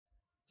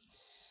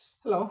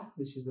Hello,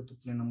 this is the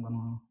Topolino I'm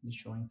gonna be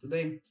showing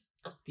today.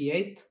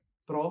 P8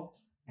 Pro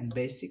and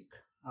Basic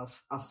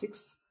of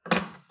Asix.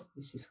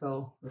 This is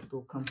how the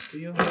tool comes to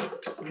you.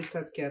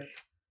 Reset cap,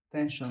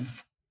 tension,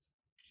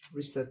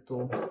 reset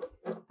tool,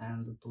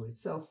 and the tool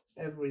itself.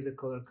 Every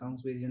decoder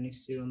comes with unique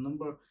serial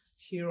number.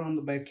 Here on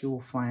the back you will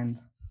find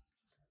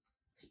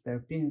spare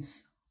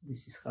pins.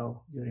 This is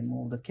how you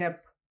remove the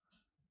cap.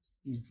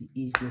 Is the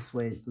easiest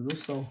way to do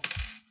so.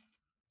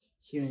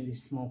 Here in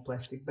this small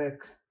plastic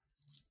bag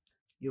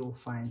you will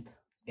find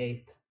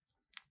 8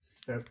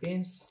 spare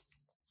pins.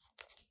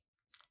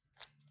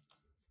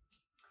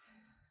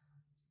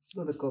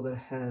 The decoder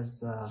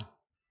has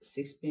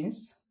 6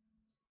 pins.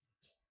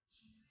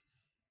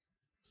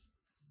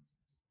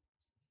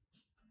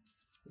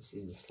 This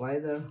is the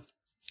slider.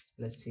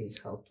 Let's see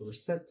how to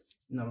reset.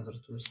 In order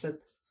to reset,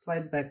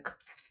 slide back.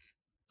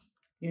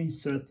 You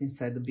insert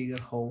inside the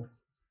bigger hole.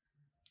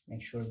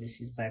 Make sure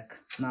this is back.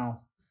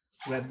 Now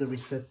grab the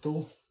reset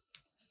tool.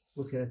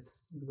 Look at it,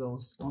 it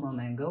goes on an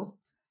angle,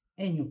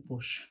 and you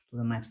push to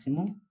the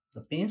maximum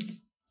the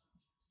pins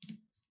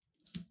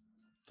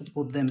to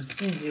put them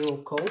in zero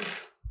code,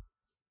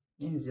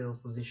 in zero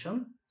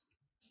position.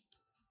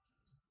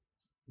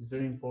 It's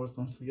very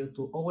important for you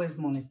to always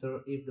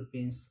monitor if the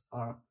pins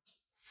are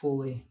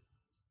fully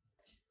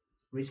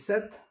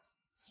reset.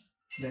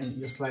 Then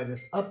you slide it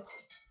up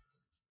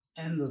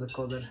and the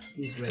decoder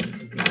is ready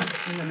to go.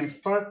 In the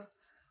next part,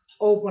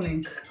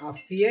 opening of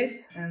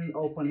P8 and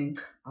opening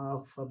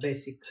of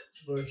basic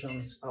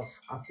versions of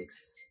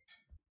Asix.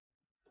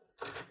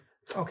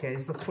 Okay,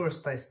 so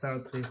first I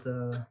start with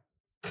the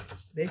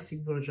basic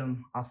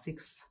version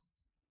Asix.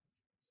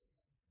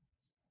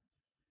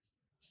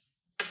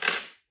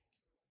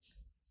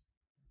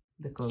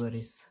 Decoder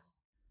is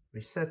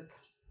reset,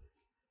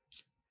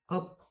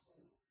 up,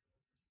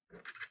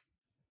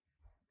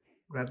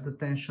 grab the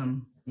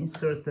tension,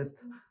 insert it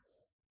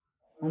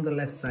on the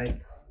left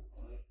side,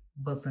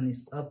 button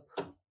is up,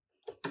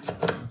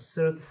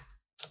 insert,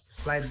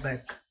 slide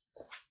back,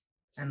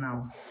 and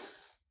now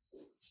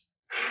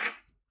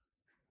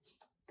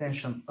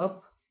tension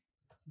up,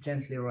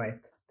 gently right,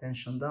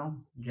 tension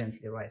down,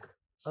 gently right,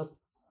 up,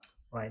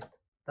 right,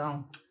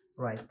 down,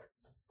 right.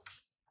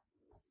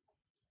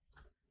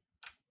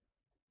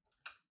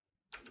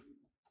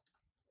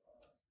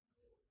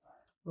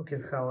 Look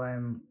at how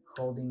I'm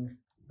holding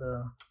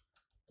the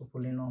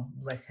Topolino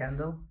black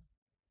handle.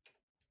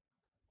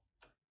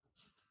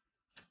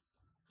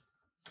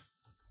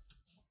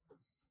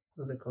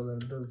 The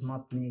decoder does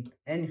not need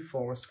any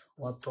force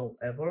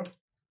whatsoever.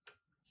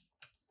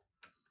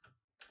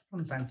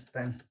 From time to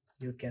time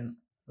you can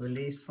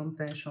release from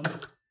tension.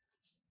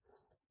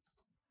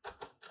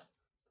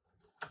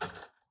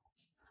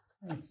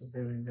 It's a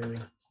very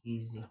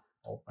easy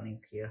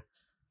opening here.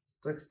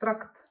 To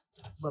extract,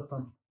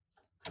 button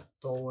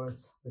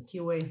towards the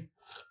keyway,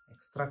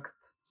 extract,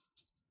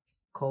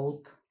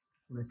 code,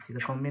 let's see the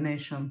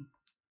combination.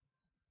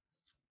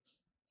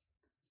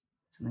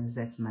 It's an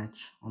exact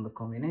match on the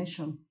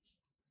combination.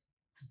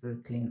 It's a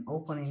very clean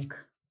opening,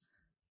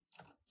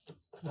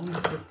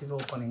 non-disruptive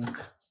opening.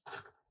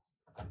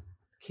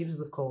 Keeps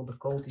the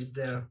code is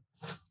there.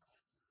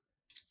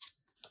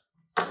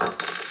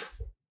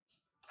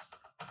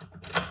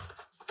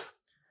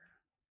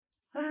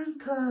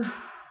 And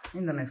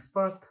in the next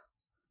part,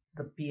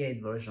 the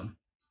P8 version.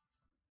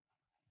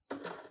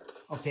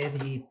 Okay,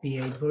 the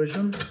P8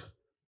 version.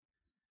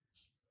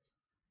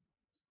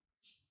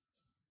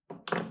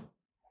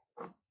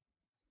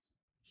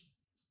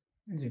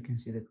 As you can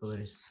see, the color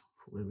is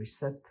fully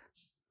reset.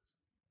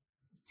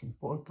 It's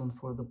important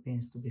for the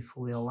pins to be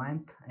fully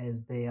aligned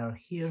as they are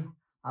here,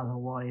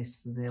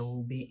 otherwise they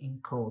will be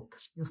in code.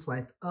 You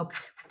slide up,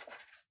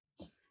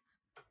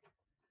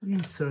 you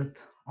insert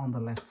on the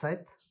left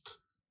side,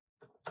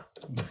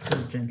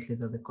 insert gently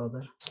the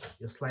decoder,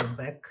 you slide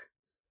back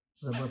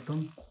the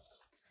button,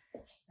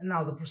 and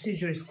now the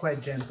procedure is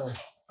quite gentle.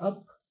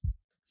 Up,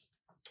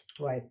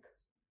 right,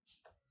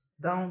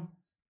 down,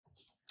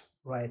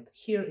 right.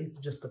 Here it's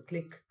just a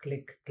click,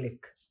 click,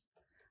 click.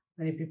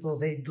 Many people,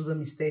 they do the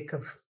mistake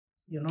of,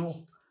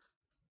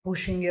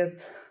 pushing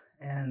it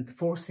and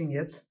forcing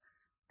it,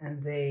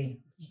 and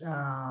they,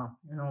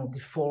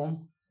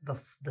 deform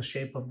the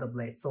shape of the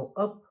blade. So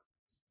up,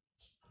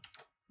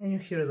 and you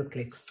hear the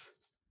clicks.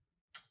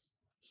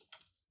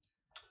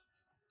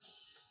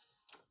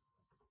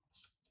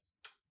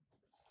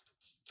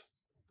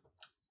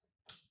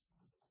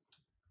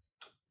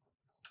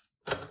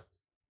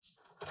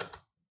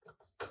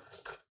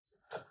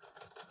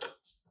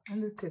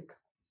 And that's it.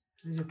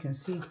 As you can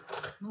see,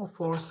 no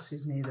force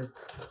is needed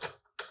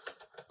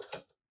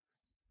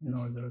in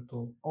order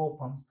to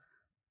open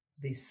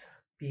this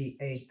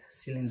P8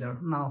 cylinder.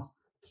 Now,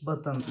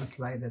 button is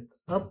slided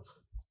up.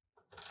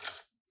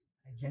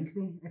 I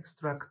gently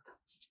extract.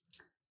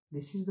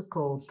 This is the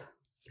code.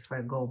 If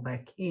I go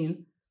back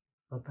in,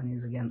 button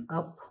is again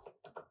up.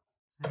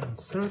 I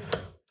insert,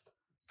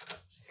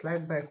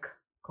 slide back,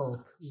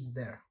 code is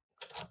there.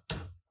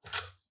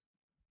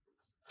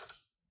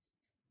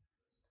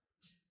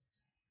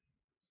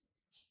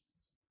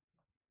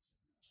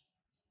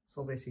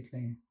 So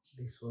basically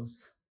this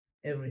was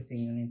everything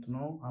you need to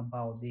know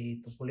about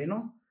the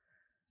Topolino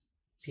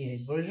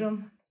P8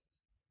 version,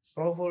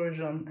 Pro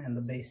version, and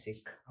the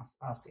basic of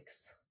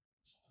Asix.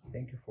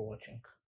 Thank you for watching.